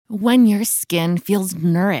When your skin feels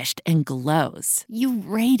nourished and glows, you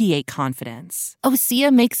radiate confidence.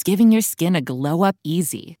 Osea makes giving your skin a glow up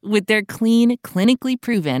easy with their clean, clinically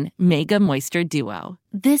proven Mega Moisture Duo.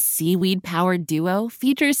 This seaweed-powered duo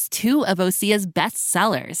features two of Osea's best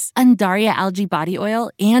sellers, Undaria Algae Body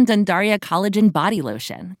Oil and Undaria Collagen Body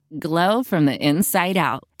Lotion. Glow from the inside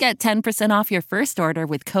out. Get 10% off your first order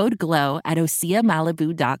with code GLOW at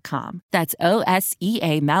OseaMalibu.com. That's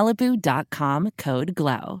OSEA Malibu.com, code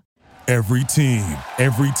GLOW. Every team,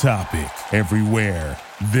 every topic, everywhere.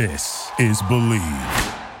 This is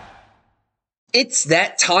Believe. It's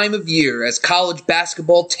that time of year as college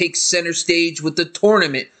basketball takes center stage with the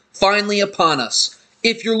tournament finally upon us.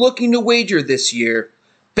 If you're looking to wager this year,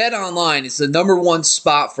 BetOnline is the #1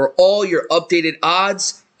 spot for all your updated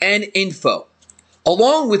odds and info,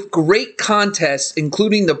 along with great contests,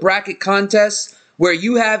 including the bracket contests, where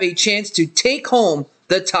you have a chance to take home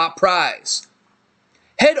the top prize.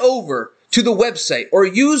 Head over to the website or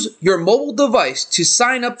use your mobile device to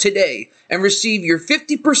sign up today and receive your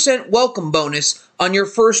 50% welcome bonus on your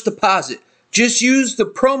first deposit. Just use the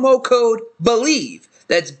promo code BELIEVE,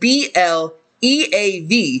 that's BLEAV,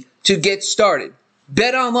 to get started.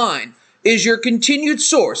 BetOnline is your continued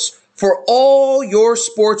source for all your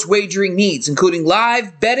sports wagering needs, including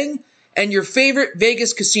live betting and your favorite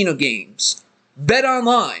Vegas casino games.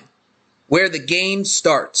 BetOnline, where the game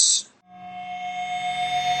starts.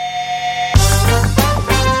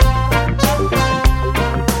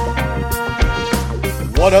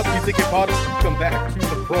 What up, You Think It Pod? Welcome back to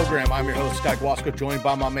the program. I'm your host, Scott Guasco, joined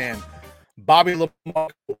by my man, Bobby Lamar.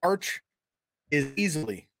 March is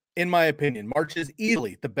easily, in my opinion, March is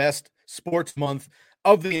easily the best sports month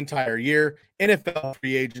of the entire year. NFL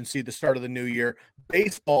free agency, the start of the new year.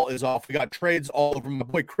 Baseball is off. We got trades all over. My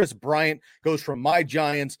boy Chris Bryant goes from my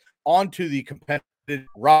Giants onto the competitive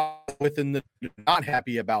rock within the not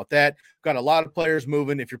happy about that. Got a lot of players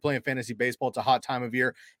moving. If you're playing fantasy baseball, it's a hot time of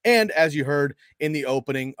year. And as you heard in the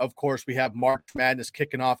opening, of course, we have March Madness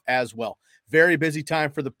kicking off as well. Very busy time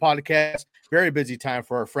for the podcast. Very busy time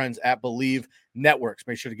for our friends at Believe Networks.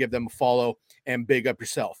 Make sure to give them a follow and big up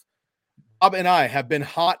yourself. Bob and I have been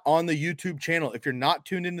hot on the YouTube channel. If you're not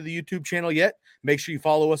tuned into the YouTube channel yet, make sure you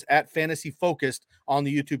follow us at Fantasy Focused on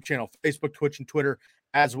the YouTube channel, Facebook, Twitch, and Twitter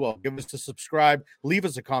as well. Give us a subscribe. Leave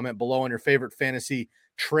us a comment below on your favorite fantasy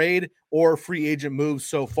trade or free agent moves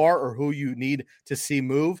so far, or who you need to see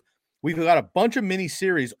move. We've got a bunch of mini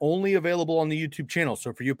series only available on the YouTube channel.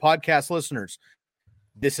 So for you podcast listeners,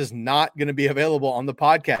 this is not going to be available on the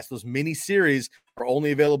podcast. Those mini series are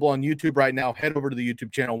only available on YouTube right now. Head over to the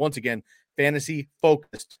YouTube channel. Once again, Fantasy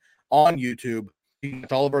Focused on YouTube.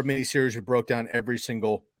 It's all of our mini series. We broke down every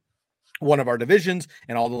single one of our divisions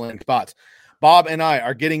and all the landing spots. Bob and I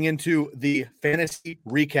are getting into the fantasy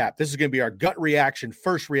recap. This is going to be our gut reaction,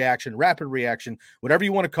 first reaction, rapid reaction, whatever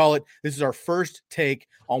you want to call it. This is our first take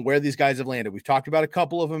on where these guys have landed. We've talked about a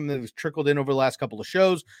couple of them that have trickled in over the last couple of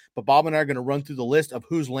shows, but Bob and I are going to run through the list of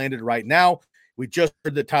who's landed right now. We just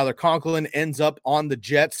heard that Tyler Conklin ends up on the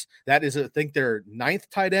Jets. That is, I think, their 9th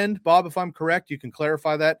tight end. Bob, if I'm correct, you can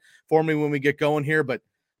clarify that for me when we get going here, but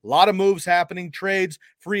a lot of moves happening, trades,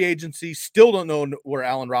 free agency. Still don't know where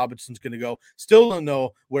Allen Robinson's going to go. Still don't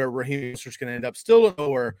know where Raheem Mostert's going to end up. Still don't know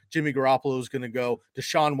where Jimmy Garoppolo is going to go.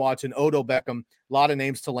 Deshaun Watson, Odell Beckham, a lot of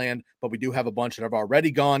names to land, but we do have a bunch that have already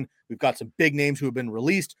gone. We've got some big names who have been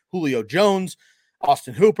released. Julio Jones,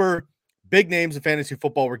 Austin Hooper, big names in fantasy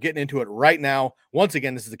football. We're getting into it right now. Once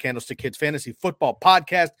again, this is the Candlestick Kids Fantasy Football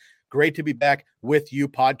Podcast. Great to be back with you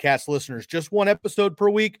podcast listeners. Just one episode per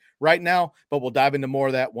week right now, but we'll dive into more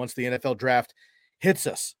of that once the NFL draft hits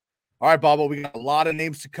us. All right, Bobo, we got a lot of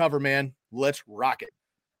names to cover, man. Let's rock it.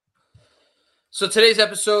 So today's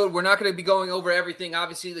episode, we're not going to be going over everything.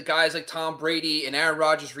 Obviously, the guys like Tom Brady and Aaron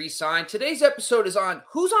Rodgers re-signed. Today's episode is on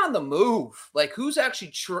who's on the move, like who's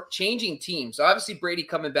actually changing teams. Obviously, Brady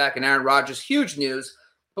coming back and Aaron Rodgers, huge news,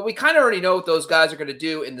 but we kind of already know what those guys are going to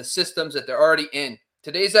do in the systems that they're already in.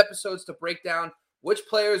 Today's episode is to break down which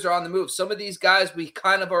players are on the move. Some of these guys we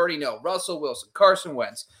kind of already know. Russell Wilson, Carson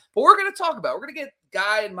Wentz. But we're going to talk about, we're going to get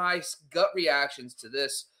Guy and my gut reactions to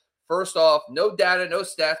this. First off, no data, no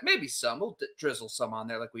stats, maybe some. We'll drizzle some on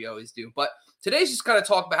there like we always do. But today's just going to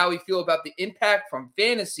talk about how we feel about the impact from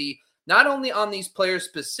fantasy, not only on these players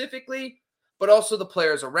specifically, but also the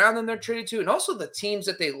players around them they're traded to, and also the teams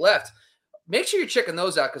that they left. Make sure you're checking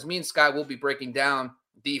those out because me and Sky will be breaking down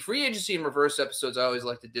the free agency and reverse episodes I always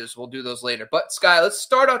like to do, so we'll do those later. But, Sky, let's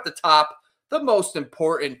start at the top. The most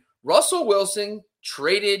important, Russell Wilson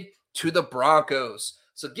traded to the Broncos.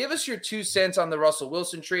 So give us your 2 cents on the Russell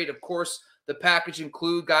Wilson trade. Of course, the package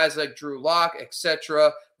include guys like Drew Lock,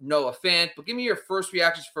 etc. Noah Fant. But give me your first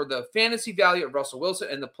reactions for the fantasy value of Russell Wilson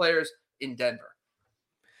and the players in Denver.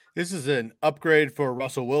 This is an upgrade for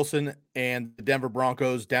Russell Wilson and the Denver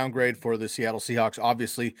Broncos, downgrade for the Seattle Seahawks.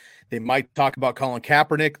 Obviously, they might talk about Colin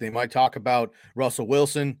Kaepernick. They might talk about Russell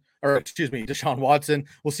Wilson, or excuse me, Deshaun Watson.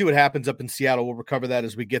 We'll see what happens up in Seattle. We'll recover that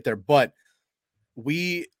as we get there. But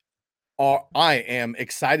I am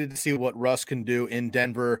excited to see what Russ can do in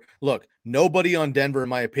Denver. Look, nobody on Denver, in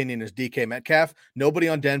my opinion, is DK Metcalf. Nobody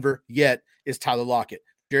on Denver yet is Tyler Lockett.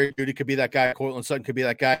 Jerry Jeudy could be that guy. Cortland Sutton could be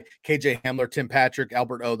that guy. KJ Hamler, Tim Patrick,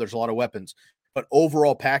 Albert O. There's a lot of weapons. But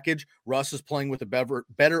overall package, Russ is playing with a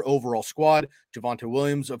better overall squad. Javonte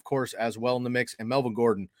Williams, of course, as well in the mix, and Melvin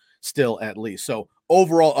Gordon still at least. So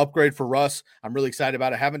overall upgrade for Russ. I'm really excited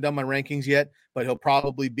about it. I haven't done my rankings yet, but he'll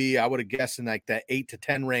probably be, I would have guessed, in like that 8 to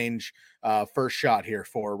 10 range first shot here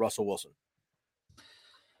for Russell Wilson.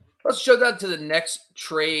 Let's jump down to the next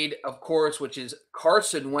trade, of course, which is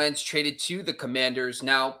Carson Wentz traded to the Commanders.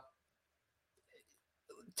 Now,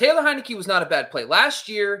 Taylor Heinicke was not a bad play. Last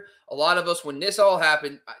year, a lot of us, when this all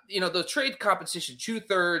happened, the trade compensation,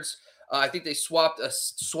 2/3, I think they swapped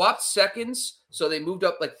seconds, so they moved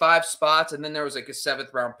up like 5 spots, and then there was like a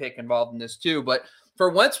 7th-round pick involved in this too. But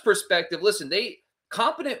for Wentz's perspective, listen, they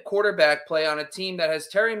competent quarterback play on a team that has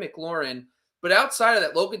Terry McLaurin. But outside of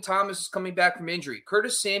that, Logan Thomas is coming back from injury.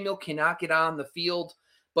 Curtis Samuel cannot get on the field.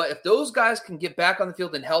 But if those guys can get back on the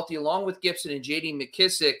field and healthy, along with Gibson and J.D.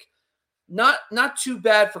 McKissick, not too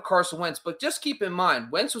bad for Carson Wentz. But just keep in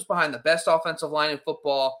mind, Wentz was behind the best offensive line in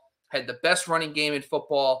football, had the best running game in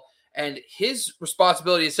football, and his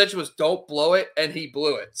responsibility essentially was don't blow it, and he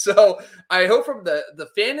blew it. So I hope from the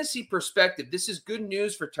fantasy perspective, this is good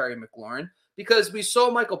news for Terry McLaurin, because we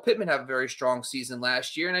saw Michael Pittman have a very strong season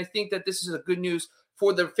last year. And I think that this is a good news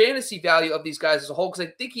for the fantasy value of these guys as a whole, because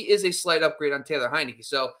I think he is a slight upgrade on Taylor Heinicke.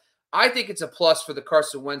 So I think it's a plus for the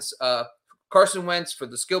Carson Wentz for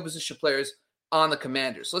the skill position players on the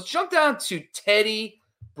Commanders. So let's jump down to Teddy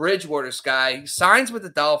Bridgewater, Sky. He signs with the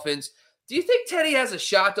Dolphins. Do you think Teddy has a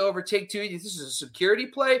shot to overtake Tua? Do you think this is a security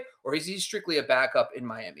play, or is he strictly a backup in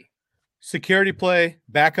Miami? Security play,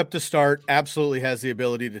 backup to start, absolutely has the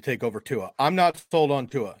ability to take over Tua. I'm not sold on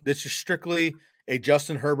Tua. This is strictly a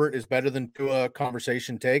Justin Herbert is better than Tua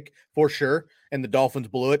conversation take, for sure. And the Dolphins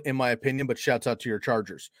blew it, in my opinion, but shouts out to your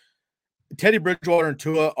Chargers. Teddy Bridgewater and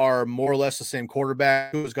Tua are more or less the same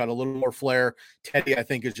quarterback. Tua's got a little more flair. Teddy, I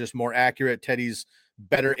think, is just more accurate. Teddy's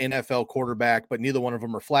better NFL quarterback, but neither one of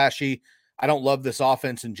them are flashy. I don't love this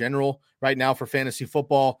offense in general right now for fantasy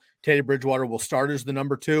football. Teddy Bridgewater will start as the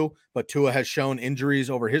number 2, but Tua has shown injuries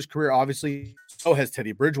over his career, obviously. So has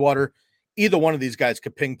Teddy Bridgewater. Either one of these guys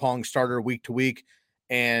could ping pong starter week to week,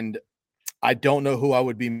 and I don't know who I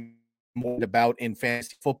would be more about in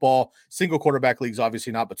fantasy football. Single quarterback leagues,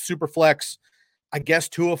 obviously not, but super flex. I guess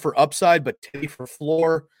Tua for upside, but Teddy for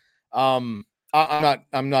floor. I'm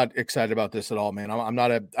not excited about this at all, man.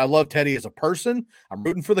 I love Teddy as a person. I'm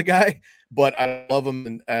rooting for the guy, but I love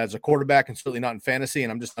him as a quarterback and certainly not in fantasy.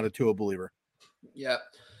 And I'm just not a Tua believer. Yeah.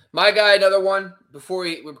 My guy, another one before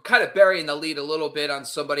we're kind of burying the lead a little bit on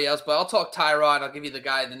somebody else, but I'll talk Tyrod. I'll give you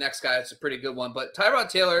the next guy. It's a pretty good one, but Tyrod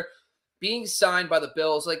Taylor being signed by the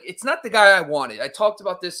Bills, like it's not the guy I wanted. I talked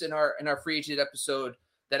about this in our free agent episode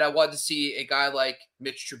that I wanted to see a guy like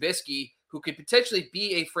Mitch Trubisky, who could potentially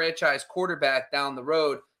be a franchise quarterback down the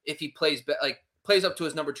road if he plays up to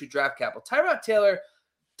his number 2 draft capital. Tyrod Taylor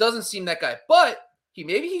doesn't seem that guy, but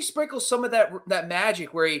he sprinkles some of that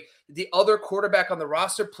magic where the other quarterback on the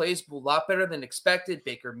roster plays a lot better than expected.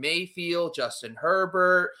 Baker Mayfield, Justin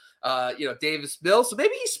Herbert, Davis Mills. So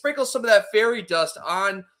maybe he sprinkles some of that fairy dust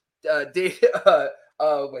on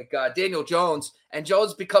Daniel Jones, and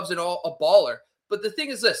Jones becomes a baller. But the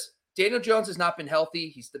thing is this. Daniel Jones has not been healthy.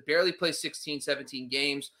 He's barely played 16, 17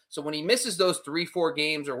 games. So when he misses those 3-4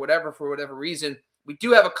 games or whatever, for whatever reason, we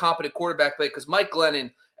do have a competent quarterback play, because Mike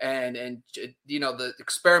Glennon and the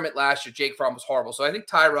experiment last year, Jake Fromm, was horrible. So I think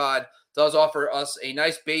Tyrod does offer us a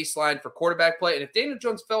nice baseline for quarterback play. And if Daniel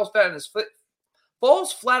Jones falls flat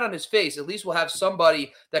on his face, at least we'll have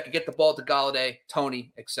somebody that can get the ball to Golladay,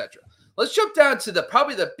 Toney, etc. Let's jump down to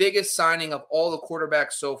probably the biggest signing of all the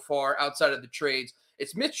quarterbacks so far outside of the trades.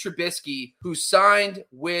 It's Mitch Trubisky, who signed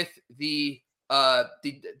with the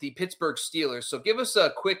Pittsburgh Steelers. So give us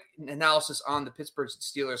a quick analysis on the Pittsburgh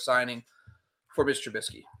Steelers signing for Mitch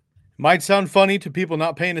Trubisky. Might sound funny to people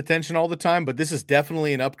not paying attention all the time, but this is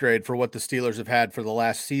definitely an upgrade for what the Steelers have had for the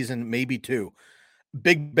last season, maybe 2.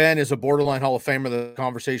 Big Ben is a borderline Hall of Famer, the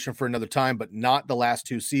conversation for another time, but not the last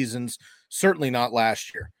 2 seasons, certainly not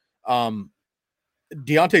last year.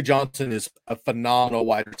 Deontay Johnson is a phenomenal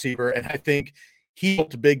wide receiver, and I think he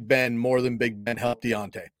helped Big Ben more than Big Ben helped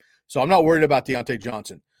Deontay. So I'm not worried about Deontay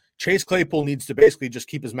Johnson. Chase Claypool needs to basically just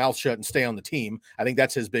keep his mouth shut and stay on the team. I think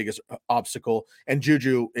that's his biggest obstacle. And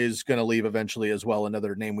Juju is going to leave eventually as well,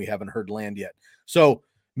 another name we haven't heard land yet. So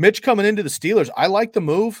Mitch coming into the Steelers, I like the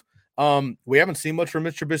move. We haven't seen much from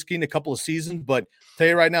Mitch Trubisky in a couple of seasons, but I'll tell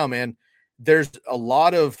you right now, man, there's a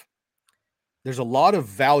lot of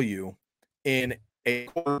value in a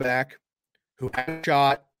quarterback who had a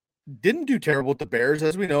shot, didn't do terrible with the Bears,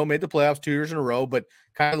 as we know, made the playoffs 2 years in a row, but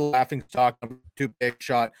kind of the laughing stock, number 2 pick,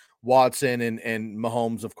 shot Watson and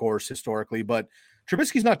Mahomes, of course, historically. But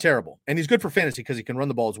Trubisky's not terrible, and he's good for fantasy because he can run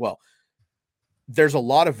the ball as well. There's a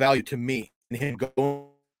lot of value to me in him going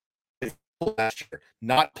last year,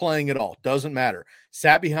 not playing at all, doesn't matter.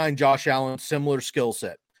 Sat behind Josh Allen, similar skill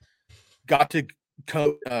set. Got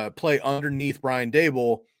to play underneath Brian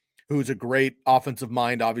Daboll, who's a great offensive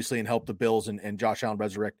mind, obviously, and helped the Bills and Josh Allen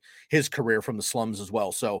resurrect his career from the slums as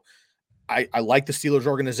well. So I like the Steelers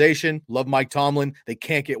organization, love Mike Tomlin. They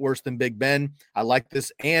can't get worse than Big Ben. I like this,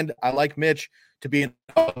 and I like Mitch to be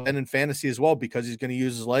in fantasy as well because he's going to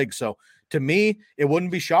use his legs. So to me, it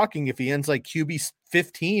wouldn't be shocking if he ends like QB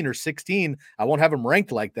 15 or 16. I won't have him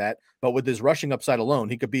ranked like that, but with his rushing upside alone,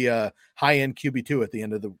 he could be a high-end QB2 at the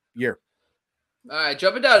end of the year. All right,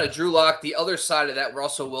 jumping down to Drew Lock, the other side of that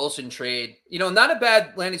Russell Wilson trade. Not a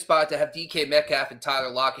bad landing spot to have DK Metcalf and Tyler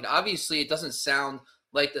Lockett. Obviously, it doesn't sound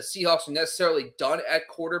like the Seahawks are necessarily done at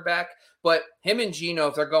quarterback, but him and Geno,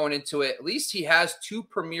 if they're going into it, at least he has 2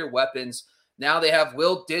 premier weapons. Now they have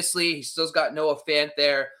Will Dissly. He still's got Noah Fant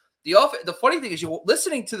there. The funny thing is, you're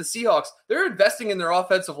listening to the Seahawks, they're investing in their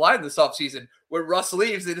offensive line this offseason. When Russ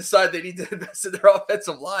leaves, they decide they need to invest in their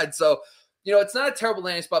offensive line. So, it's not a terrible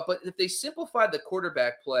landing spot, but if they simplify the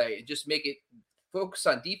quarterback play and just make it focus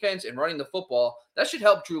on defense and running the football, that should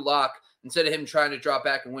help Drew Lock instead of him trying to drop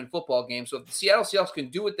back and win football games. So if the Seattle Seahawks can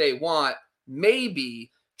do what they want,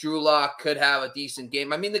 maybe Drew Lock could have a decent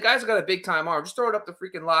game. I mean, the guy's got a big-time arm. Just throw it up to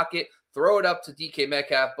freaking Lockett, throw it up to DK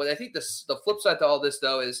Metcalf. But I think the flip side to all this,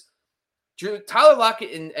 though, is Tyler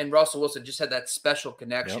Lockett and Russell Wilson just had that special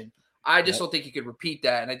connection. Yep. I just don't think he could repeat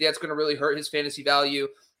that, and I think that's going to really hurt his fantasy value.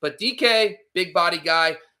 But DK, big body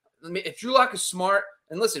guy. If Drew Lock is smart,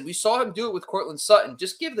 and listen, we saw him do it with Cortland Sutton.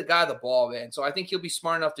 Just give the guy the ball, man. So I think he'll be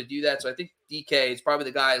smart enough to do that. So I think DK is probably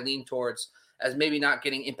the guy I lean towards as maybe not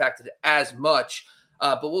getting impacted as much.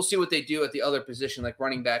 But we'll see what they do at the other position, like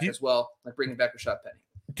running back as well, like bringing back Rashad Penny.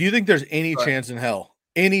 Do you think there's any chance in hell,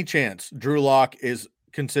 any chance Drew Lock is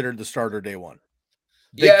considered the starter day one?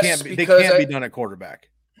 They can't be done at quarterback.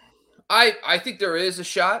 I think there is a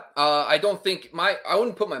shot. I don't think I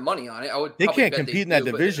wouldn't put my money on it. They can't compete in that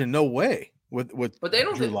division. No way. But they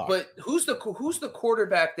don't. But who's the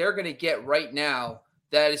quarterback they're going to get right now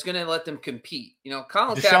that is going to let them compete?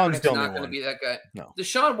 Colin Kaepernick's not going to be that guy. No.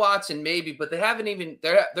 Deshaun Watson maybe, but they haven't even.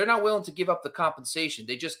 They're not willing to give up the compensation.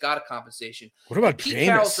 They just got a compensation. What about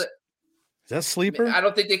Jameis? Is that sleeper? I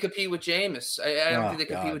don't think they compete with Jameis. I don't think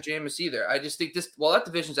they compete with Jameis either. I just think that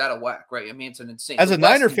division's out of whack, right? I mean, it's an insane. As a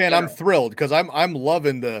Niner fan, I'm thrilled because I'm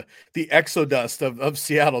loving the exodus of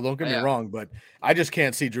Seattle. Don't get me wrong, but I just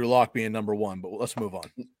can't see Drew Lock being number one. But let's move on.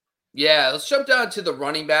 Yeah, let's jump down to the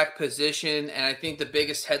running back position, and I think the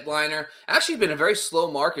biggest headliner, actually been a very slow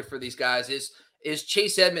market for these guys, is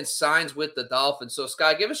Chase Edmonds signs with the Dolphins. So,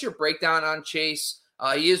 Sky, give us your breakdown on Chase.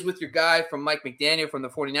 He is with your guy from Mike McDaniel from the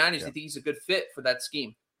 49ers. Yeah. You think he's a good fit for that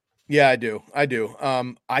scheme? Yeah, I do.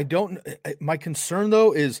 My concern,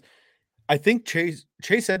 though, is I think Chase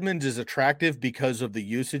Edmonds is attractive because of the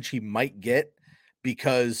usage he might get.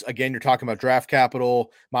 Because, again, you're talking about draft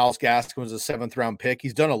capital. Myles Gaskin was a 7th-round pick.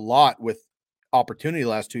 He's done a lot with opportunity the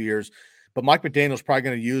last 2 years. But Mike McDaniel's probably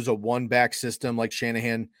going to use a one-back system like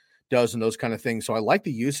Shanahan does and those kind of things. So I like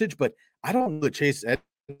the usage, but I don't know that Chase Edmonds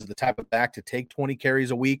is the type of back to take 20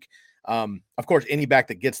 carries a week. Of course, any back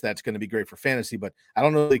that gets that's going to be great for fantasy, but I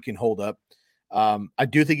don't know if he can hold up. I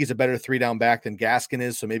do think he's a better 3-down back than Gaskin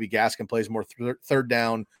is, so maybe Gaskin plays more third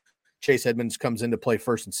down. Chase Edmonds comes into play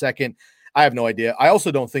first and second. I have no idea. I also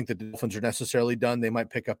don't think the Dolphins are necessarily done. They might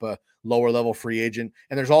pick up a lower-level free agent,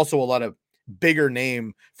 and there's also a lot of bigger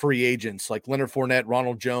name free agents like Leonard Fournette,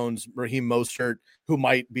 Ronald Jones, Raheem Mostert, who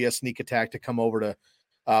might be a sneak attack to come over to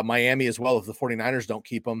Miami as well if the 49ers don't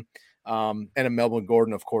keep him, and a Melvin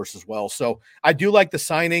Gordon, of course, as well. So I do like the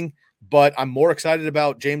signing, but I'm more excited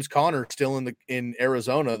about James Conner still in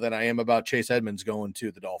Arizona than I am about Chase Edmonds going to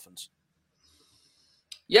the Dolphins.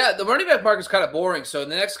 Yeah, the running back market is kind of boring. So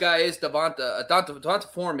the next guy is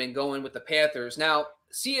D'Onta Foreman going with the Panthers. Now,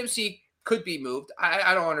 CMC could be moved.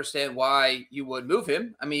 I don't understand why you would move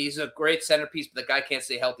him. I mean, he's a great centerpiece, but the guy can't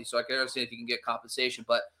stay healthy, so I can understand if you can get compensation.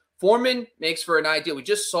 But Foreman makes for an ideal. We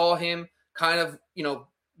just saw him kind of,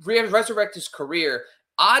 resurrect his career.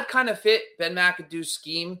 Odd kind of fit Ben McAdoo's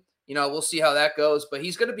scheme. We'll see how that goes, but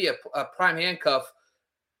he's going to be a prime handcuff.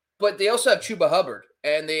 But they also have Chuba Hubbard,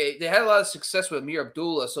 and they had a lot of success with Amir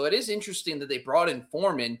Abdullah. So it is interesting that they brought in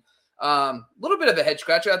Foreman. A little bit of a head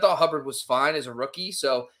scratcher. I thought Hubbard was fine as a rookie.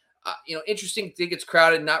 So, interesting. I think it's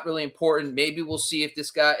crowded, not really important. Maybe we'll see if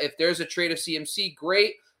if there's a trade of CMC,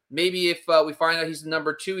 great. Maybe if we find out he's the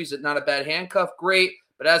number 2, he's not a bad handcuff, great.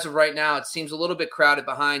 But as of right now, it seems a little bit crowded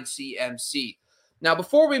behind CMC. Now,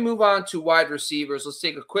 before we move on to wide receivers, let's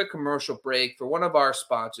take a quick commercial break for one of our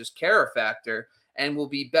sponsors, Carifactor, and we'll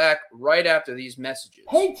be back right after these messages.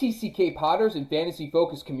 Hey, TCK Potters and Fantasy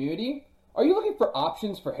Focus community. Are you looking for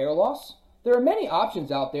options for hair loss? There are many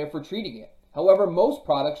options out there for treating it. However, most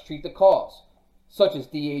products treat the cause, such as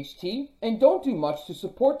DHT, and don't do much to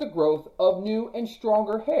support the growth of new and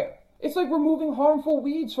stronger hair. It's like removing harmful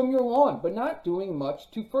weeds from your lawn, but not doing much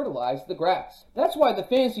to fertilize the grass. That's why the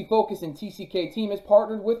Fantasy Focus and TCK team has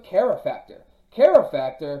partnered with Carifactor.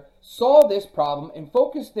 Carifactor saw this problem and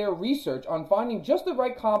focused their research on finding just the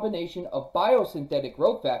right combination of biosynthetic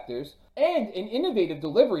growth factors and an innovative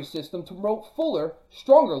delivery system to promote fuller,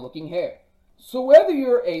 stronger-looking hair. So whether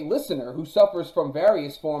you're a listener who suffers from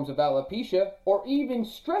various forms of alopecia or even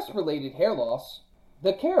stress-related hair loss,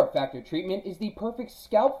 the Carifactor treatment is the perfect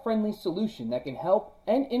scalp-friendly solution that can help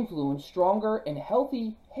and influence stronger and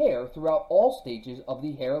healthy hair throughout all stages of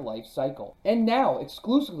the hair life cycle. And now,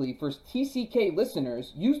 exclusively for TCK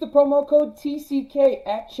listeners, use the promo code TCK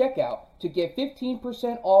at checkout to get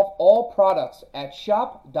 15% off all products at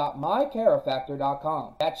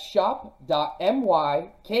shop.mycarifactor.com. That's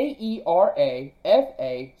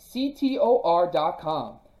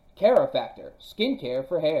shop.mykerafactor.com. Carifactor, skincare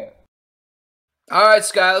for hair. All right,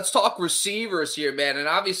 Sky, let's talk receivers here, man. And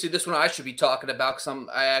obviously this one I should be talking about because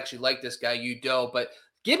I actually like this guy, you don't. But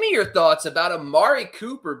give me your thoughts about Amari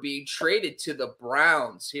Cooper being traded to the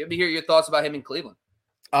Browns. Let me hear your thoughts about him in Cleveland.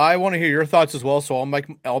 I want to hear your thoughts as well, so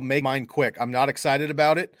I'll make mine quick. I'm not excited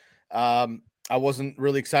about it. I wasn't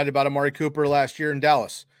really excited about Amari Cooper last year in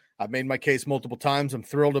Dallas. I've made my case multiple times. I'm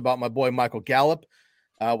thrilled about my boy Michael Gallup.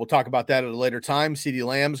 We'll talk about that at a later time. CeeDee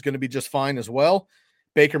Lamb's going to be just fine as well.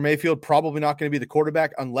 Baker Mayfield probably not going to be the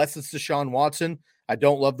quarterback unless it's Deshaun Watson. I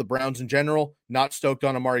don't love the Browns in general. Not stoked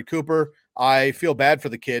on Amari Cooper. I feel bad for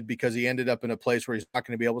the kid because he ended up in a place where he's not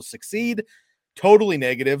going to be able to succeed. Totally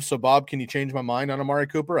negative. So, Bob, can you change my mind on Amari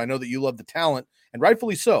Cooper? I know that you love the talent, and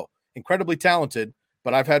rightfully so. Incredibly talented,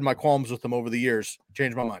 but I've had my qualms with him over the years.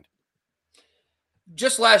 Change my mind.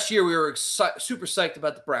 Just last year, we were super psyched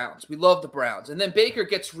about the Browns. We love the Browns. And then Baker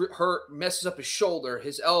gets hurt, messes up his shoulder,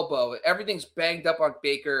 his elbow. Everything's banged up on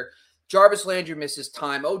Baker. Jarvis Landry misses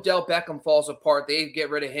time. Odell Beckham falls apart. They get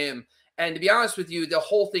rid of him. And to be honest with you, the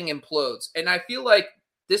whole thing implodes. And I feel like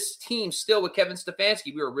this team still with Kevin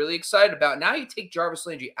Stefanski, we were really excited about. Now you take Jarvis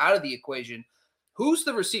Landry out of the equation. Who's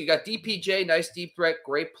the receiver? You got DPJ, nice deep threat,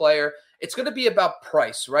 great player. It's going to be about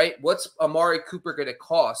price, right? What's Amari Cooper going to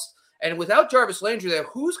cost? And without Jarvis Landry there,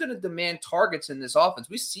 who's going to demand targets in this offense?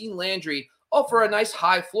 We've seen Landry offer a nice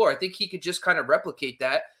high floor. I think he could just kind of replicate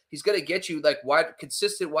that. He's going to get you like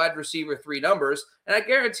consistent wide receiver 3 numbers. And I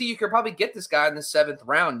guarantee you could probably get this guy in the 7th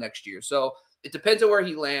round next year. So it depends on where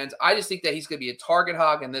he lands. I just think that he's going to be a target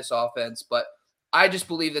hog in this offense. But I just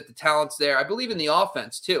believe that the talent's there. I believe in the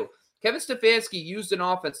offense too. Kevin Stefanski used an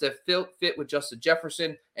offense that fit with Justin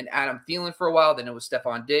Jefferson and Adam Thielen for a while. Then it was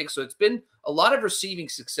Stephon Diggs. So it's been a lot of receiving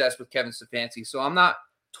success with Kevin Stefanski. So I'm not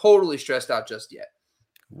totally stressed out just yet.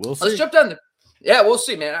 We'll see. Let's jump down. Yeah, we'll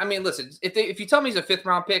see, man. I mean, listen, if you tell me he's a 5th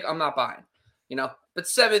round pick, I'm not buying, But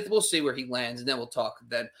 7th, we'll see where he lands, and then we'll talk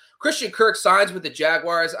then. Christian Kirk signs with the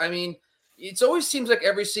Jaguars. I mean, it always seems like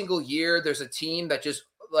every single year there's a team that just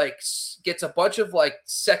gets a bunch of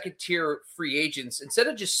second tier free agents instead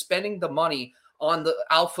of just spending the money on the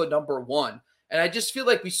alpha number 1. And I just feel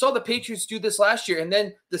like we saw the Patriots do this last year, and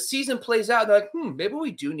then the season plays out, and they're like, maybe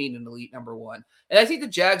we do need an elite number 1. And I think the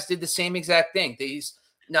Jags did the same exact thing.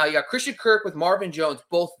 Now you got Christian Kirk with Marvin Jones,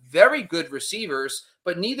 both very good receivers,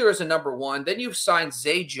 but neither is a number 1. Then you've signed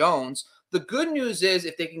Zay Jones. The good news is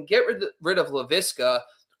if they can get rid of LaVisca,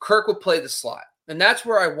 Kirk will play the slot. And that's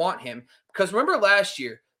where I want him. Because remember last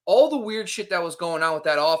year, all the weird shit that was going on with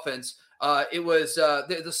that offense, it was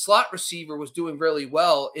the slot receiver was doing really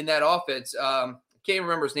well in that offense. Can't even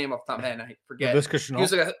remember his name off the top of my head. I forget. LaVisca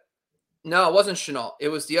Chenault? No, it wasn't Chenault. It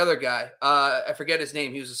was the other guy. I forget his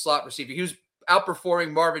name. He was a slot receiver. He was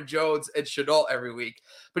outperforming Marvin Jones and Chenault every week.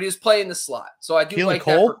 But he was playing the slot. So I do Keelan like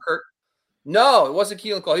Cole? that for Kirk. No, it wasn't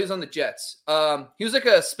Keelan Cole. He was on the Jets. He was like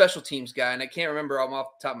a special teams guy, and I can't remember off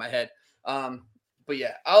the top of my head.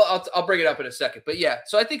 yeah, I'll bring it up in a second. But yeah,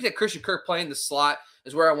 so I think that Christian Kirk playing the slot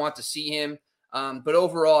is where I want to see him. But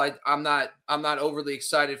overall, I'm not overly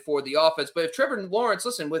excited for the offense. But if Trevor Lawrence,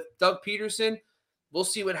 listen, with Doug Peterson, we'll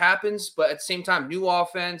see what happens. But at the same time, new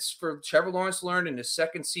offense for Trevor Lawrence learned in his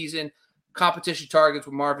second season, competition targets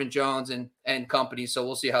with Marvin Jones and company. So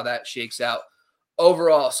we'll see how that shakes out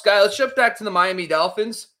overall. Sky, let's jump back to the Miami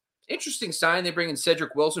Dolphins. Interesting sign. They bring in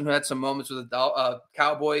Cedric Wilson, who had some moments with the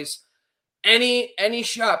Cowboys. Any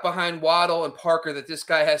shot behind Waddle and Parker that this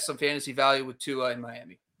guy has some fantasy value with Tua in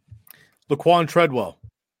Miami? Laquan Treadwell.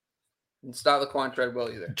 It's not Laquan Treadwell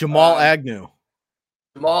either. Jamal Agnew.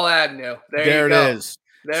 Jamal Agnew. There it go. is.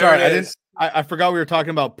 There Sorry, it is. I forgot we were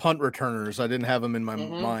talking about punt returners. I didn't have them in my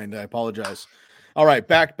mind. I apologize. All right,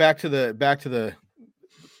 back to the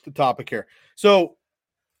topic here. So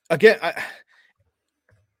again,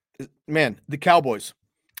 the Cowboys.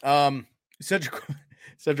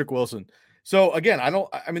 Cedric Wilson. So again,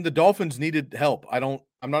 the Dolphins needed help. I'm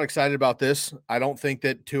not excited about this. I don't think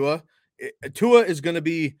that Tua is going to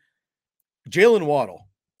be Jalen Waddle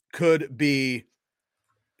could be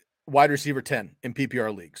wide receiver 10 in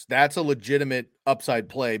PPR leagues. That's a legitimate upside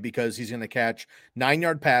play because he's going to catch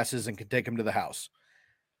 9-yard passes and can take him to the house.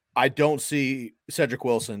 I don't see Cedric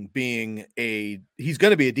Wilson he's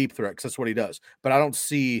going to be a deep threat because that's what he does. But I don't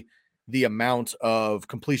see the amount of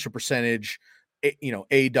completion percentage,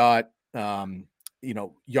 yards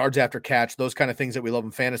after catch, those kind of things that we love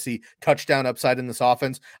in fantasy, touchdown upside in this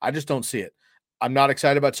offense. I just don't see it. I'm not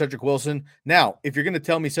excited about Cedric Wilson. Now, if you're going to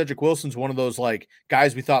tell me Cedric Wilson's one of those like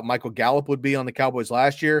guys we thought Michael Gallup would be on the Cowboys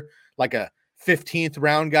last year, like a 15th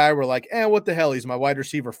round guy, we're like, what the hell? He's my wide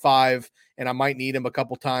receiver 5, and I might need him a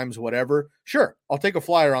couple times, whatever. Sure, I'll take a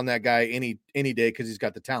flyer on that guy any day because he's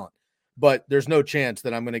got the talent. But there's no chance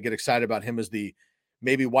that I'm going to get excited about him as the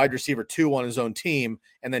maybe wide receiver 2 on his own team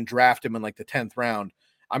and then draft him in like the 10th round.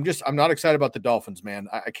 I'm not excited about the Dolphins, man.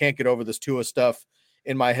 I can't get over this Tua stuff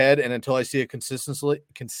in my head, and until I see it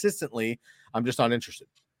consistently, I'm just not interested.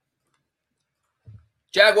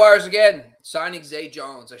 Jaguars again, signing Zay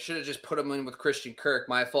Jones. I should have just put him in with Christian Kirk,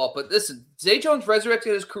 my fault. But listen, Zay Jones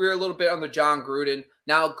resurrected his career a little bit under John Gruden.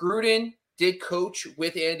 Now, Gruden did coach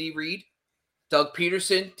with Andy Reid. Doug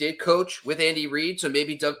Peterson did coach with Andy Reid, so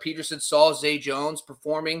maybe Doug Peterson saw Zay Jones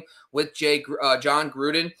performing with John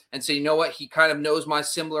Gruden and said, you know what, he kind of knows my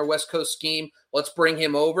similar West Coast scheme. Let's bring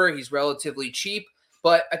him over. He's relatively cheap.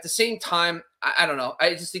 But at the same time, I don't know.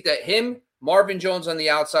 I just think that him, Marvin Jones on the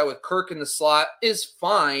outside with Kirk in the slot is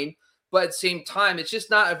fine. But at the same time, it's just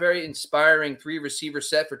not a very inspiring 3-receiver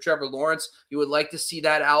set for Trevor Lawrence. You would like to see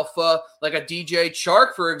that alpha, like a DJ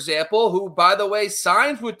Chark, for example, who, by the way,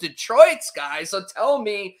 signed with Detroit's guys. So tell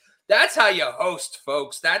me, that's how you host,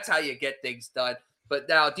 folks. That's how you get things done. But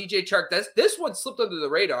now, DJ Chark, this one slipped under the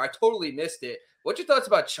radar. I totally missed it. What's your thoughts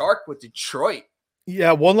about Chark with Detroit?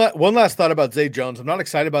 Yeah, one last thought about Zay Jones. I'm not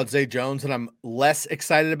excited about Zay Jones, and I'm less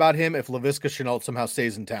excited about him if Laviska Shenault somehow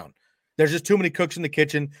stays in town. There's just too many cooks in the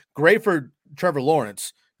kitchen. Great for Trevor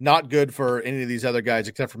Lawrence, not good for any of these other guys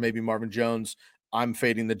except for maybe Marvin Jones. I'm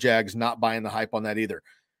fading the Jags, not buying the hype on that either.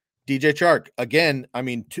 DJ Chark, again,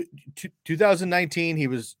 2019, he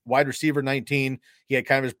was wide receiver 19. He had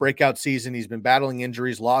kind of his breakout season. He's been battling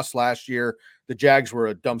injuries, lost last year. The Jags were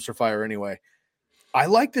a dumpster fire anyway. I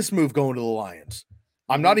like this move going to the Lions.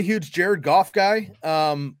 I'm not a huge Jared Goff guy,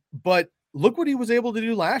 but look what he was able to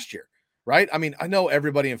do last year, right? I mean, I know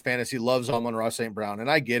everybody in fantasy loves Amon-Ra St. Brown,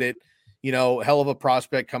 and I get it. Hell of a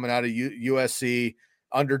prospect coming out of USC,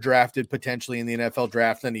 underdrafted potentially in the NFL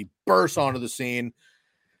draft. Then he bursts onto the scene.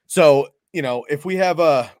 So, if we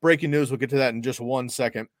have breaking news, we'll get to that in just 1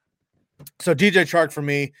 second. So DJ Chark for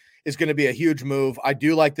me is going to be a huge move. I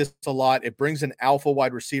do like this a lot. It brings an alpha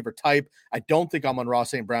wide receiver type. I don't think Amon-Ra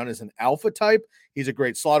St. Brown is an alpha type. He's a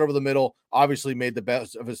great slot over the middle, obviously made the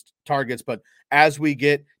best of his targets. But as we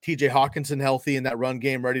get TJ Hawkinson healthy and that run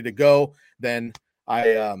game ready to go, then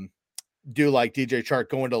I do like DJ Chark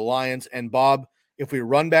going to the Lions. And Bob, if we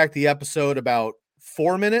run back the episode about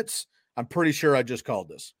 4 minutes, I'm pretty sure I just called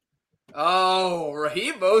this. Oh,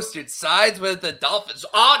 Raheem Mostert sides with the Dolphins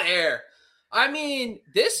on air. I mean,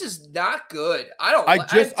 this is not good. I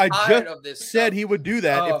just said he would do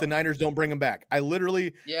that if the Niners don't bring him back. I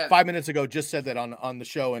literally 5 minutes ago just said that on the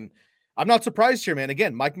show, and I'm not surprised here, man.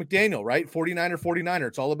 Again, Mike McDaniel, right? 49er.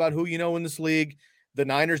 It's all about who you know in this league. The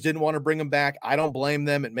Niners didn't want to bring him back. I don't blame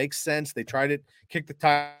them. It makes sense. They tried to kick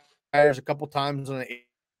the tires a couple times on an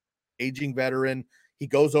aging veteran. He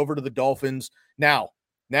goes over to the Dolphins. Now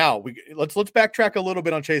let's backtrack a little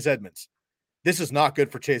bit on Chase Edmonds. This is not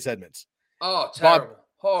good for Chase Edmonds. Oh, terrible.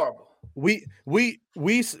 Horrible. we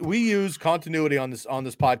use continuity on this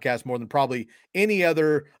podcast more than probably any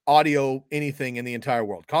other audio anything in the entire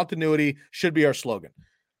world. Continuity should be our slogan.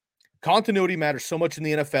 Continuity matters so much in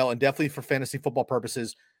the NFL and definitely for fantasy football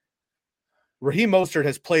purposes. Raheem Mostert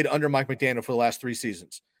has played under Mike McDaniel for the last 3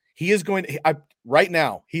 seasons. He is going right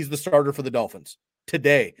now, he's the starter for the Dolphins.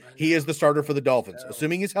 Today, he is the starter for the Dolphins.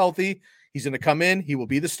 Assuming he's healthy, he's going to come in. He will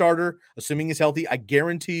be the starter. Assuming he's healthy, I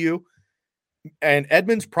guarantee you. And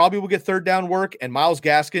Edmonds probably will get third down work, and Myles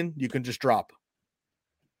Gaskin, you can just drop.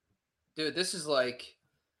 Dude, this is like,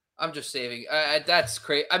 I'm just saving. That's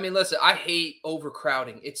crazy. I mean, listen, I hate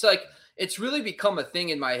overcrowding. It's like, it's really become a thing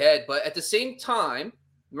in my head. But at the same time,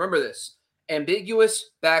 remember this,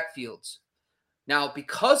 ambiguous backfields. Now,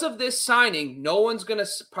 because of this signing, no one's going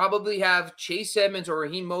to probably have Chase Edmonds or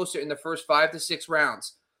Raheem Mostert in the first 5 to 6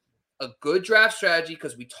 rounds. A good draft strategy,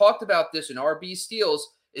 because we talked about this in RB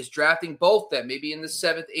Steals, is drafting both them, maybe in the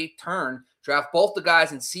 7th, 8th turn, draft both the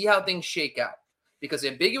guys and see how things shake out. Because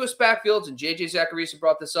ambiguous backfields, and JJ Zachariason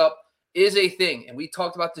brought this up, is a thing. And we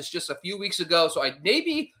talked about this just a few weeks ago. So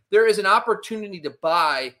maybe there is an opportunity to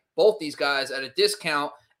buy both these guys at a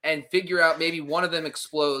discount and figure out maybe one of them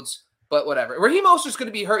explodes. But whatever. Raheem Mostert's going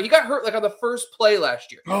to be hurt. He got hurt like on the first play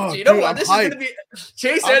last year. Oh, so you know dude, what? This is going to be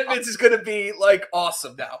Chase Edmonds is going to be like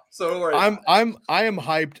awesome now. So don't worry. I am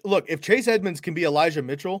hyped. Look, if Chase Edmonds can be Elijah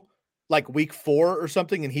Mitchell like week 4 or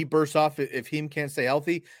something, and he bursts off if he can't stay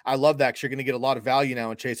healthy, I love that because you're going to get a lot of value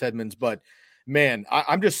now in Chase Edmonds. But man,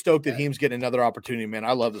 I'm just stoked that Heem's getting another opportunity. Man,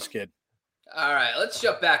 I love this kid. All right, let's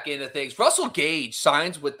jump back into things. Russell Gage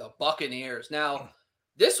signs with the Buccaneers now.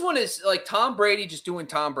 This one is like Tom Brady just doing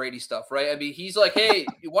Tom Brady stuff, right? I mean, he's like, hey,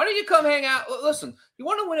 why don't you come hang out? Listen, you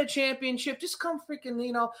want to win a championship? Just come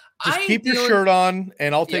freaking, Just keep your shirt on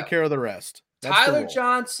and I'll take care of the rest. That's Tyler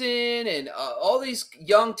Johnson and all these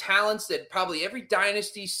young talents that probably every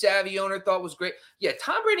dynasty savvy owner thought was great. Yeah,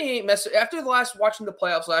 Tom Brady ain't messing. After watching the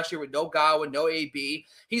playoffs last year with no Godwin, no AB,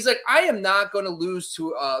 he's like, I am not going to lose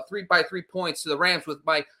to 3 by 3 points to the Rams with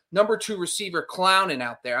my number 2 receiver clowning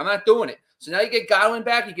out there. I'm not doing it. So now you get Godwin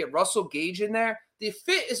back, you get Russell Gage in there. The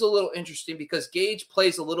fit is a little interesting because Gage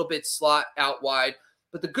plays a little bit slot out wide.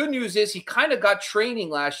 But the good news is he kind of got training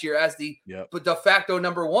last year as the de facto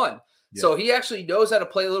number 1. Yep. So he actually knows how to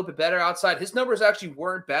play a little bit better outside. His numbers actually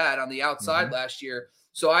weren't bad on the outside last year.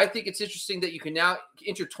 So I think it's interesting that you can now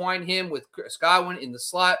intertwine him with Chris Godwin in the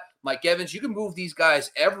slot, Mike Evans. You can move these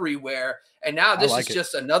guys everywhere. And now this is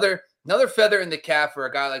just another feather in the cap for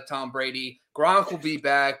a guy like Tom Brady. Gronk will be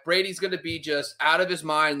back. Brady's going to be just out of his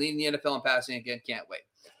mind, leading the NFL in passing again. Can't wait.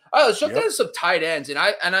 All right, let's jump into some tight ends. And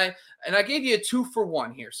I gave you a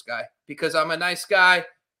 2-for-1 here, Sky, because I'm a nice guy.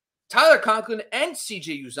 Tyler Conklin and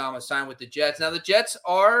CJ Uzomah signed with the Jets. Now, the Jets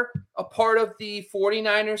are a part of the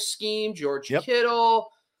 49ers scheme. George Kittle.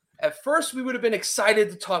 At first, we would have been excited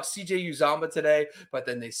to talk CJ Uzomah today, but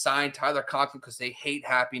then they signed Tyler Conklin because they hate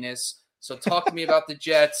happiness. So talk to me about the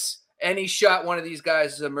Jets. Any shot one of these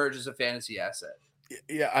guys emerges a fantasy asset.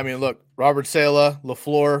 Yeah, I mean, look, Robert Saleh,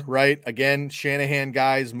 LaFleur, right? Again, Shanahan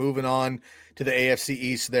guys moving on to the AFC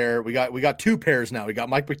East there. We got 2 pairs now. We got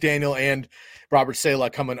Mike McDaniel and Robert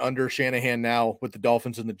Saleh coming under Shanahan now with the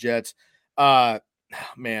Dolphins and the Jets.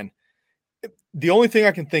 Man, the only thing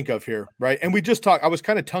I can think of here, right? And we just talked, I was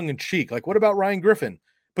kind of tongue in cheek. Like, what about Ryan Griffin?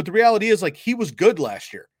 But the reality is, like, he was good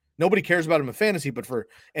last year. Nobody cares about him in fantasy,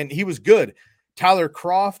 and he was good. Tyler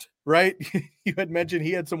Kroft, right? You had mentioned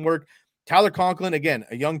he had some work. Tyler Conklin, again,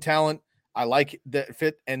 a young talent. I like that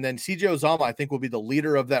fit. And then CJ Uzomah, I think, will be the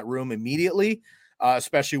leader of that room immediately,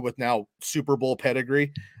 especially with now Super Bowl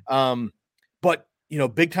pedigree. But,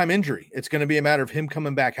 big time injury. It's going to be a matter of him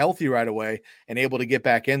coming back healthy right away and able to get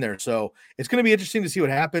back in there. So it's going to be interesting to see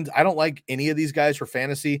what happens. I don't like any of these guys for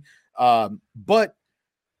fantasy, but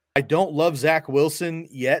I don't love Zach Wilson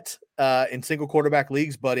yet in single quarterback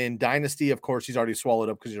leagues. But in Dynasty, of course, he's already swallowed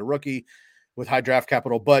up because he's a rookie with high draft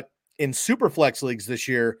capital. But in super flex leagues this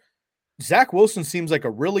year, Zach Wilson seems like a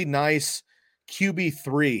really nice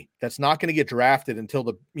QB3 that's not going to get drafted until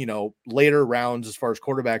the later rounds as far as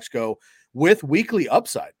quarterbacks go, with weekly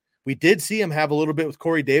upside. We did see him have a little bit with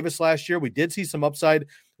Corey Davis last year. We did see some upside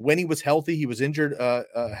when he was healthy. He was injured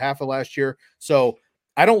half of last year. So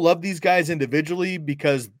I don't love these guys individually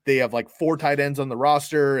because they have like 4 tight ends on the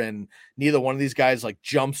roster and neither one of these guys like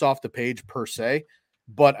jumps off the page per se.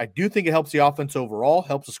 But I do think it helps the offense overall,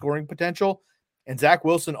 helps the scoring potential. And Zach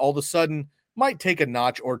Wilson all of a sudden might take a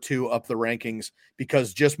notch or 2 up the rankings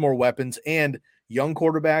because just more weapons, and young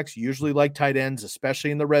quarterbacks usually like tight ends,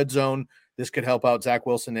 especially in the red zone. This could help out Zach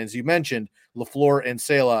Wilson. As you mentioned, LaFleur and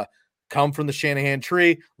Saleh come from the Shanahan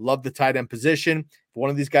tree. Love the tight end position. If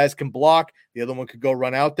one of these guys can block, the other one could go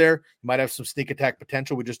run out there. You might have some sneak attack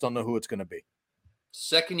potential. We just don't know who it's going to be.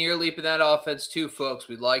 Second year leap in that offense too, folks.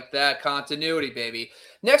 We like that continuity, baby.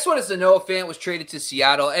 Next one is the Noah Fant was traded to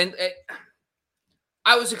Seattle. And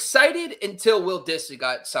I was excited until Will Dissly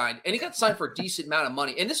got signed. And he got signed for a decent amount of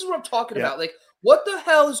money. And this is what I'm talking about. Like, what the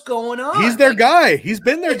hell is going on? He's their guy. He's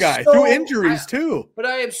been their guy through injuries too. But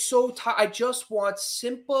I am so tired. I just want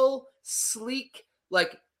simple, sleek,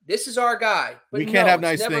 like, this is our guy. But we can't have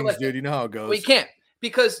nice things, like dude. You know how it goes. We can't.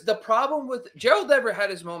 Because the problem with Gerald Everett had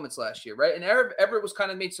his moments last year, right? And Everett was kind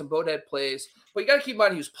of made some boathead plays. But you got to keep in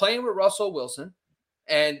mind, he was playing with Russell Wilson.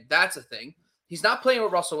 And that's a thing. He's not playing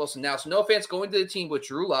with Russell Wilson now. So no offense, going to the team with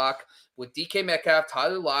Drew Lock, with DK Metcalf,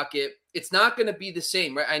 Tyler Lockett. It's not going to be the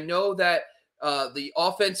same, right? I know that the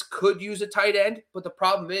offense could use a tight end. But the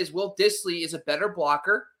problem is Will Dissly is a better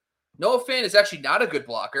blocker. Noah Fant is actually not a good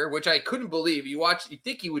blocker, which I couldn't believe. You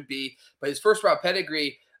think he would be. But his first round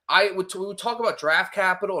pedigree, we would talk about draft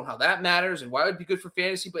capital and how that matters and why it would be good for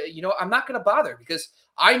fantasy. But, I'm not going to bother because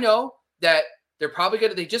I know that they're probably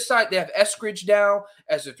going to – they have Eskridge now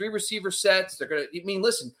as their 3 receiver sets. They're going to –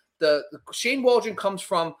 listen, the Shane Waldron comes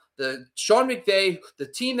from the Sean McVay, the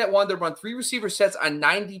team that wanted to run 3 receiver sets on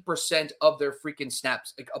 90% of their freaking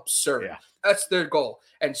snaps. Like, absurd. Yeah. That's their goal.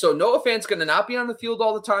 And so Noah Fant's going to not be on the field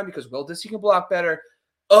all the time because Will Dissly can block better.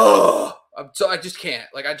 Oh, so I just can't.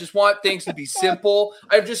 Like, I just want things to be simple.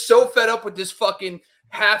 I'm just so fed up with this fucking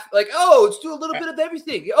let's do a little bit of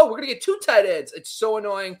everything. Oh, we're going to get 2 tight ends. It's so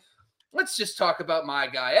annoying. Let's just talk about my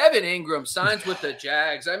guy. Evan Ingram signs with the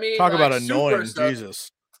Jags. I mean, talk about annoying,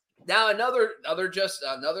 Jesus. Now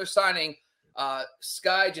another signing.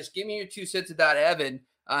 Sky, just give me your 2 cents about Evan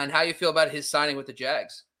and how you feel about his signing with the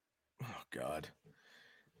Jags. Oh, God.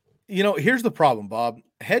 Here's the problem, Bob.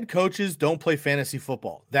 Head coaches don't play fantasy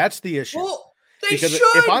football. That's the issue. Well, because should.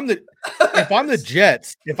 if I'm the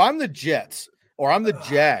Jets, or I'm the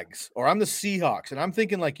Jags, or I'm the Seahawks, and I'm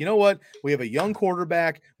thinking like, you know what? We have a young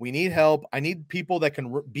quarterback. We need help. I need people that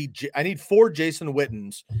can I need 4 Jason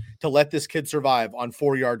Wittens to let this kid survive on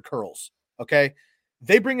 4-yard curls. Okay.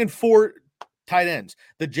 They bring in 4 tight ends.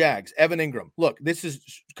 The Jags, Evan Ingram. Look,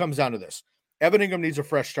 comes down to this. Evan Ingram needs a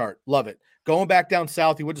fresh start. Love it. Going back down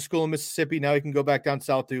south. He went to school in Mississippi. Now he can go back down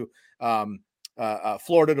south to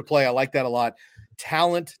Florida to play. I like that a lot.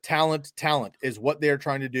 Talent is what they're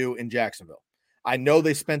trying to do in Jacksonville. I know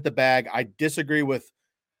they spent the bag. I disagree with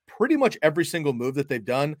pretty much every single move that they've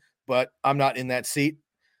done, but I'm not in that seat.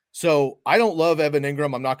 So I don't love Evan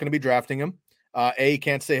Ingram. I'm not going to be drafting him. A,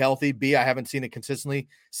 can't stay healthy. B, I haven't seen it consistently.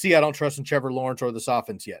 C, I don't trust in Trevor Lawrence or this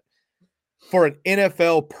offense yet. For an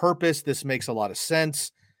NFL purpose, this makes a lot of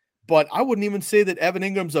sense. But I wouldn't even say that Evan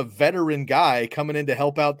Ingram's a veteran guy coming in to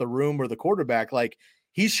help out the room or the quarterback. Like,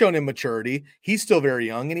 he's shown immaturity. He's still very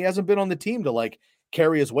young, and he hasn't been on the team to,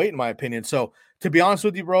 carry his weight, in my opinion. So, to be honest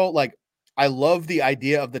with you, bro, I love the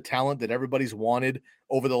idea of the talent that everybody's wanted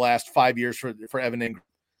over the last 5 years for Evan Ingram.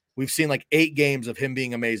 We've seen 8 games of him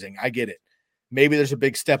being amazing. I get it. Maybe there's a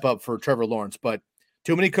big step up for Trevor Lawrence, but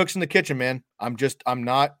too many cooks in the kitchen, man. I'm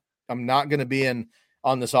not going to be in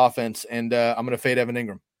on this offense, and I'm going to fade Evan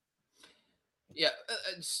Ingram. Yeah.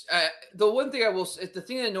 The one thing the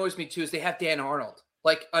thing that annoys me too is they have Dan Arnold,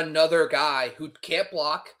 another guy who can't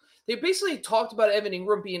block. They basically talked about Evan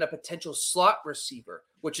Ingram being a potential slot receiver,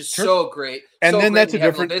 which is so great. And then that's a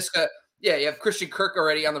different. Yeah, you have Christian Kirk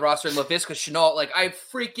already on the roster and Laviska Shenault. I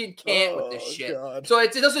freaking can't with this shit. God. So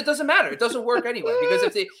it doesn't matter. It doesn't work anyway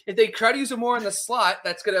because if they try to use him more in the slot,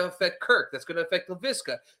 that's going to affect Kirk. That's going to affect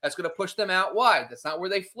Laviska. That's going to push them out wide. That's not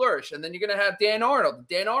where they flourish. And then you're going to have Dan Arnold.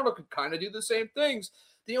 Dan Arnold could kind of do the same things.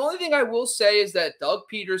 The only thing I will say is that Doug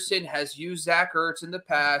Peterson has used Zach Ertz in the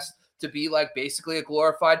past to be basically a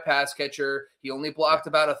glorified pass catcher. He only blocked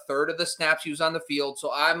about a third of the snaps he was on the field.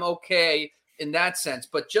 So I'm okay in that sense,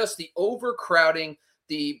 but just the overcrowding,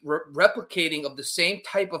 the replicating of the same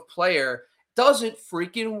type of player doesn't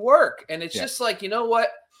freaking work. And it's just you know what?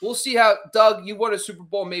 We'll see how, Doug, you won a Super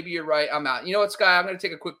Bowl. Maybe you're right. I'm out. You know what, Sky? I'm going to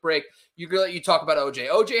take a quick break. You're going to let you talk about OJ.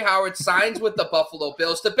 OJ Howard signs with the Buffalo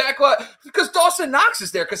Bills to back up because Dawson Knox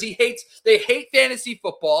is there because they hate fantasy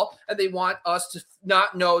football and they want us to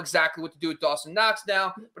not know exactly what to do with Dawson Knox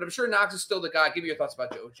now. But I'm sure Knox is still the guy. Give me your thoughts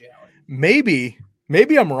about OJ Howard. Maybe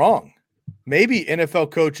I'm wrong. Maybe NFL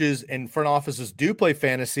coaches and front offices do play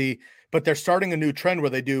fantasy, but they're starting a new trend where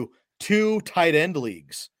they do 2 tight end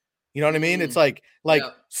leagues. You know what I mean? It's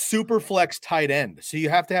super flex tight end. So you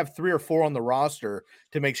have to have 3 or 4 on the roster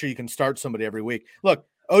to make sure you can start somebody every week. Look,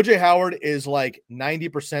 OJ Howard is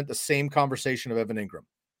 90% the same conversation of Evan Ingram.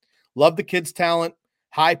 Love the kid's talent,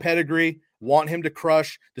 high pedigree, want him to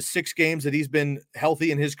crush. The 6 games that he's been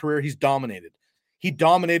healthy in his career, he's dominated. He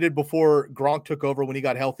dominated before Gronk took over when he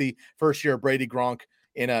got healthy. First year of Brady Gronk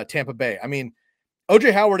in Tampa Bay. I mean,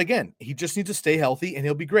 OJ Howard, again, he just needs to stay healthy and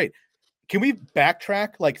he'll be great. Can we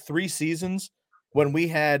backtrack like 3 seasons when we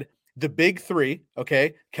had the big 3,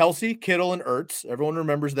 okay? Kelsey, Kittle, and Ertz. Everyone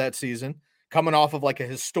remembers that season, coming off of like a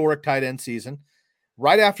historic tight end season.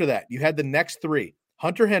 Right after that, you had the next 3,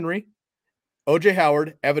 Hunter Henry, OJ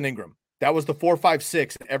Howard, Evan Ingram. That was the 4, 5,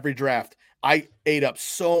 6 in every draft. I ate up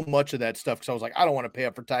so much of that stuff because I was like, I don't want to pay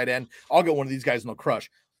up for tight end. I'll get one of these guys and they'll crush.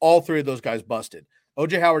 All 3 of those guys busted.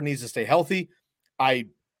 OJ Howard needs to stay healthy. I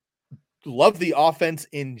love the offense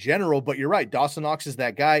in general, but you're right. Dawson Knox is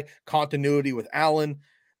that guy. Continuity with Allen.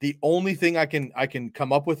 The only thing I can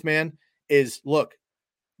come up with, man, is look,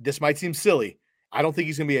 this might seem silly. I don't think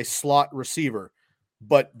he's going to be a slot receiver,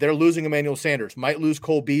 but they're losing Emmanuel Sanders, might lose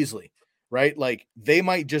Cole Beasley, right? Like they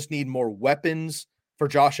might just need more weapons for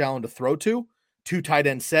Josh Allen to throw to, 2 tight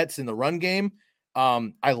end sets in the run game.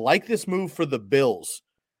 I like this move for the Bills.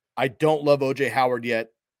 I don't love OJ Howard yet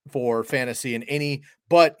for fantasy in any,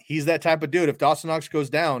 but he's that type of dude. If Dawson Knox goes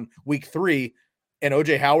down week 3 and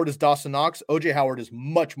OJ Howard is Dawson Knox, OJ Howard is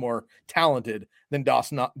much more talented than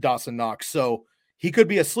Dawson Knox. So he could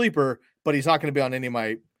be a sleeper, but he's not going to be on any of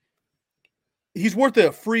my, he's worth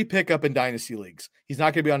a free pickup in dynasty leagues. He's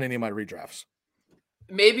not going to be on any of my redrafts.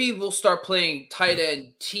 Maybe we'll start playing tight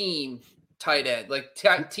end team tight end, like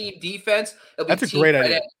team defense. That's a great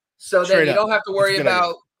idea. So then you don't have to worry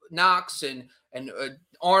about Knox and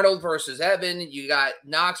Arnold versus Evan. You got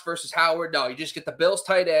Knox versus Howard. No, you just get the Bills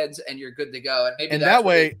tight ends and you're good to go. And maybe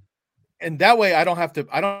that way I don't have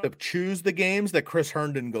to choose the games that Chris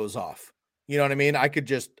Herndon goes off. You know what I mean? I can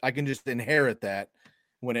just inherit that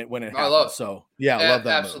when it happens. I love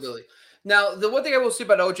that. Absolutely. Move. Now, the one thing I will say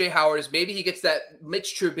about OJ Howard is maybe he gets that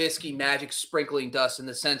Mitch Trubisky magic sprinkling dust in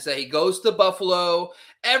the sense that he goes to Buffalo.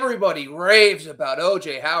 Everybody raves about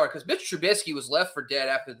OJ Howard because Mitch Trubisky was left for dead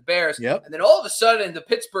after the Bears. Yep. And then all of a sudden, the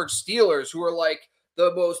Pittsburgh Steelers, who are like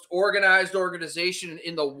the most organized organization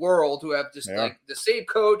in the world, who have just like the same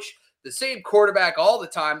coach, the same quarterback all the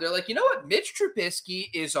time. They're like, you know what? Mitch Trubisky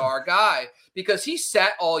is our guy because he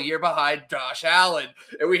sat all year behind Josh Allen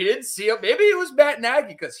and we didn't see him. Maybe it was Matt Nagy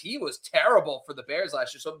because he was terrible for the Bears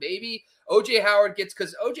last year. So maybe OJ Howard gets,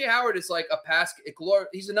 because OJ Howard is like a pass.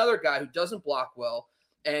 He's another guy who doesn't block well.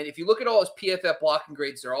 And if you look at all his PFF blocking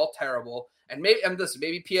grades, they're all terrible. And maybe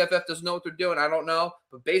PFF doesn't know what they're doing. I don't know.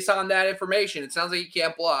 But based on that information, it sounds like he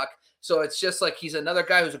can't block. So it's just like he's another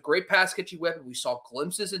guy who's a great pass-catching weapon. We saw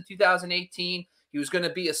glimpses in 2018. He was going to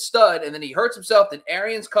be a stud, and then he hurts himself. Then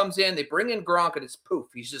Arians comes in. They bring in Gronk, and it's poof.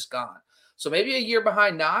 He's just gone. So maybe a year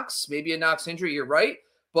behind Knox, maybe a Knox injury. You're right.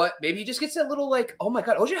 But maybe he just gets that little like, oh, my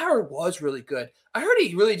God, OJ Howard was really good. I heard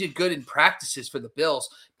he really did good in practices for the Bills.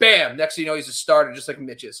 Bam. Next thing you know, he's a starter just like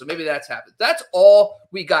Mitch is. So maybe that's happened. That's all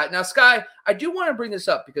we got. Now, Sky, I do want to bring this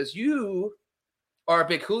up because you are a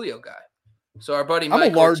big Julio guy. So our buddy Mike,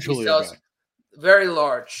 I'm a large Julio guy. Very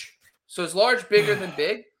large. So is large bigger than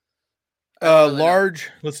big? Large.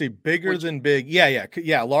 Let's see, bigger than big.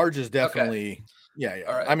 Yeah. Large is definitely. Okay. Yeah.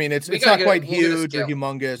 All right. I mean, it's not quite huge or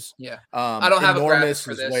humongous. Yeah. I don't have enormous a graphic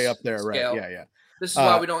for is this way up there, scale. Right? Yeah. This is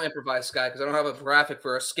why we don't improvise, Sky, because I don't have a graphic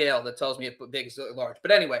for a scale that tells me if big is large.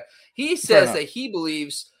 But anyway, he says that he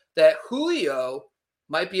believes that Julio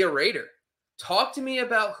might be a Raider. Talk to me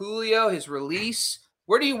about Julio, his release.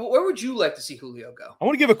 Where would you like to see Julio go? I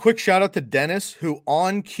want to give a quick shout out to Dennis, who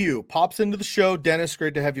on cue pops into the show. Dennis,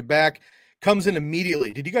 great to have you back. Comes in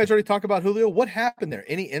immediately. Did you guys already talk about Julio? What happened there?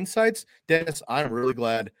 Any insights? Dennis, I'm really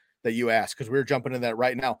glad that you asked because we're jumping into that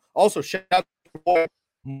right now. Also, shout out to boy.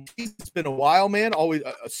 It's been a while, man. Always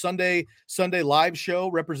a Sunday live show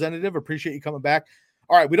representative. Appreciate you coming back.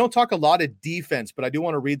 All right, we don't talk a lot of defense, but I do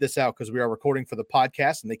want to read this out because we are recording for the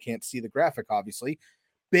podcast and they can't see the graphic, obviously.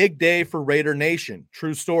 Big day for Raider Nation.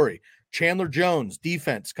 True story. Chandler Jones,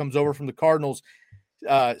 defense, comes over from the Cardinals.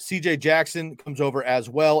 CJ Jackson comes over as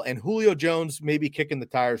well. And Julio Jones maybe kicking the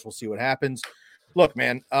tires. We'll see what happens. Look,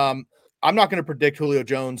 man, I'm not going to predict Julio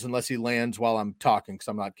Jones unless he lands while I'm talking because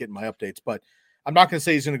I'm not getting my updates. But I'm not going to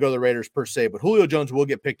say he's going to go to the Raiders per se. But Julio Jones will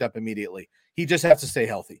get picked up immediately. He just has to stay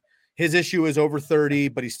healthy. His issue is over 30,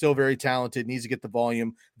 but he's still very talented, needs to get the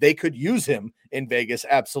volume. They could use him in Vegas,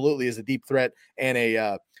 absolutely, as a deep threat and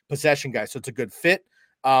a possession guy. So it's a good fit.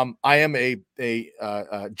 I am a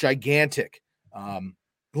gigantic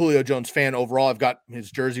Julio Jones fan overall. I've got his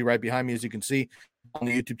jersey right behind me, as you can see on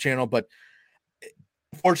the YouTube channel. But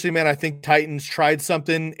unfortunately, man, I think Titans tried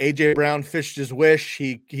something. A.J. Brown fished his wish.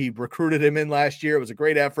 He recruited him in last year. It was a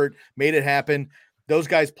great effort, made it happen. Those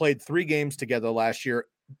guys played 3 games together last year.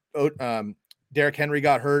 Derrick Henry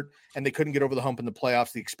got hurt and they couldn't get over the hump in the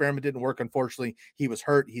playoffs. The experiment didn't work. Unfortunately, he was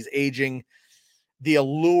hurt. He's aging. The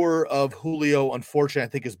allure of Julio, unfortunately, I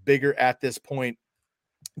think is bigger at this point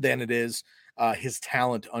than it is his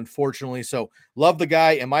talent, unfortunately. So love the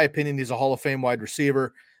guy. In my opinion, he's a Hall of Fame wide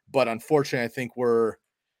receiver, but unfortunately, I think we're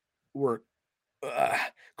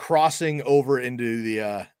crossing over into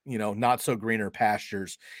the, not so greener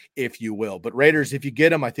pastures, if you will. But Raiders, if you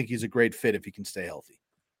get him, I think he's a great fit if he can stay healthy.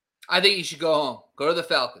 I think you should go home. Go to the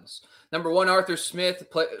Falcons. Number 1, Arthur Smith,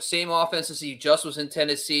 same offense as he just was in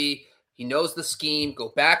Tennessee. He knows the scheme.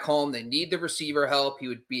 Go back home. They need the receiver help. He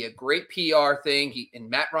would be a great PR thing. And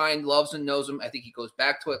Matt Ryan loves and knows him. I think he goes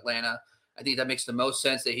back to Atlanta. I think that makes the most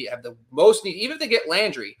sense. They have the most need. Even if they get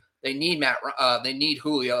Landry, they need they need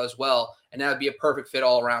Julio as well. And that would be a perfect fit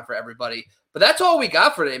all around for everybody. But that's all we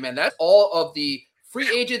got for today, man. That's all of the free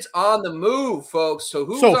agents on the move, folks. So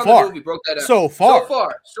who's on the move? We broke that up. So far.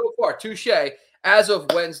 Touche. As of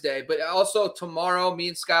Wednesday. But also tomorrow, me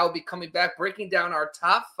and Sky will be coming back, breaking down our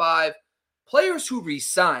top 5 players who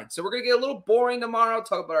re-signed. So we're going to get a little boring tomorrow,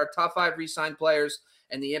 talk about our top 5 re-signed players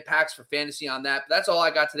and the impacts for fantasy on that. But that's all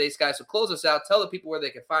I got today, Sky. So close us out. Tell the people where they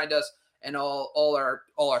can find us and all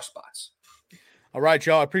our spots. All right,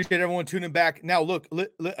 y'all. I appreciate everyone tuning back. Now, look,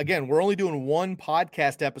 again, we're only doing 1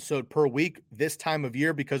 podcast episode per week this time of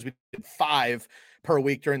year because we did 5 per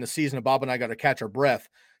week during the season, and Bob and I got to catch our breath.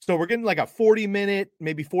 So we're getting like a 40-minute,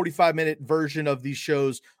 maybe 45-minute version of these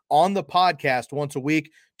shows on the podcast once a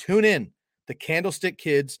week. Tune in. The Candlestick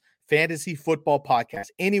Kids Fantasy Football Podcast,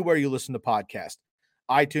 anywhere you listen to podcasts,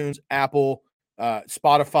 iTunes, Apple,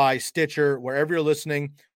 Spotify, Stitcher, wherever you're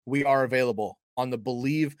listening, we are available on the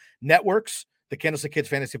Believe networks. The Candlestick Kids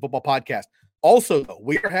Fantasy Football Podcast. Also, though,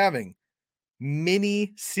 we are having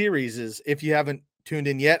mini series. If you haven't tuned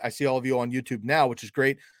in yet, I see all of you on YouTube now, which is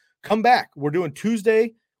great. Come back. We're doing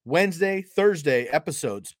Tuesday, Wednesday, Thursday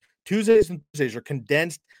episodes. Tuesdays and Thursdays are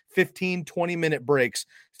condensed 15, 20-minute breaks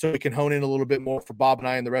so we can hone in a little bit more for Bob and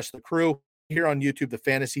I and the rest of the crew here on YouTube, the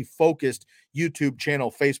fantasy-focused YouTube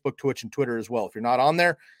channel, Facebook, Twitch, and Twitter as well. If you're not on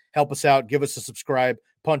there, help us out. Give us a subscribe,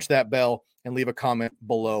 punch that bell, and leave a comment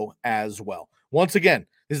below as well. Once again,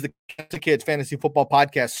 this is the Candlestick Kids Fantasy Football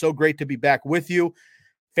Podcast. So great to be back with you.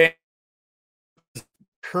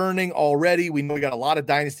 Turning already. We know we got a lot of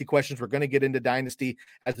dynasty questions. We're going to get into dynasty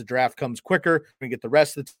as the draft comes quicker. We're going to get the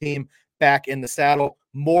rest of the team back in the saddle.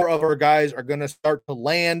 More of our guys are going to start to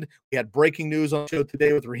land. We had breaking news on the show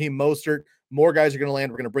today with Raheem Mostert. More guys are going to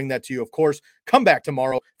land. We're going to bring that to you. Of course, come back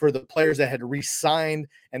tomorrow for the players that had re-signed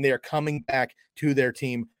and they are coming back to their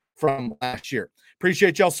team from last year.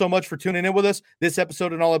 Appreciate y'all so much for tuning in with us. This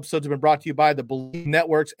episode and all episodes have been brought to you by the Believe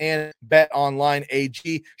Networks and Bet Online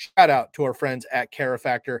AG. Shout out to our friends at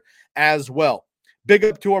Carifactor as well. Big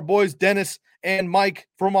up to our boys, Dennis and Mike.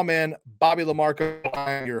 From my man, Bobby LaMarco,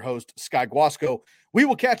 I'm your host, Sky Guasco. We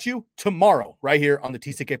will catch you tomorrow right here on the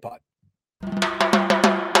TCK Pod.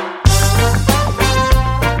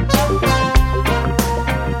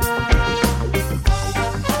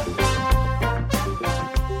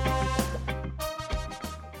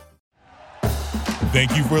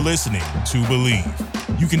 Thank you for listening to Believe.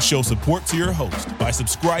 You can show support to your host by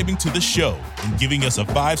subscribing to the show and giving us a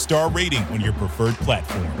 5-star rating on your preferred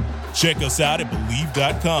platform. Check us out at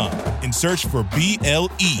Believe.com and search for BLEAV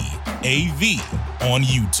on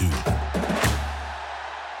YouTube.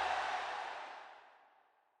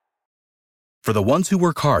 For the ones who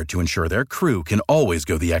work hard to ensure their crew can always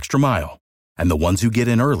go the extra mile, and the ones who get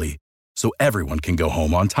in early so everyone can go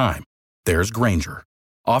home on time, there's Grainger,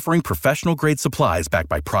 offering professional-grade supplies backed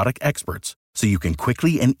by product experts so you can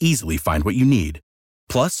quickly and easily find what you need.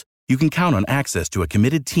 Plus, you can count on access to a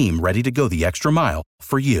committed team ready to go the extra mile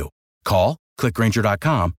for you. Call, click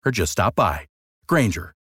Grainger.com, or just stop by.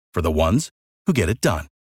 Grainger, for the ones who get it done.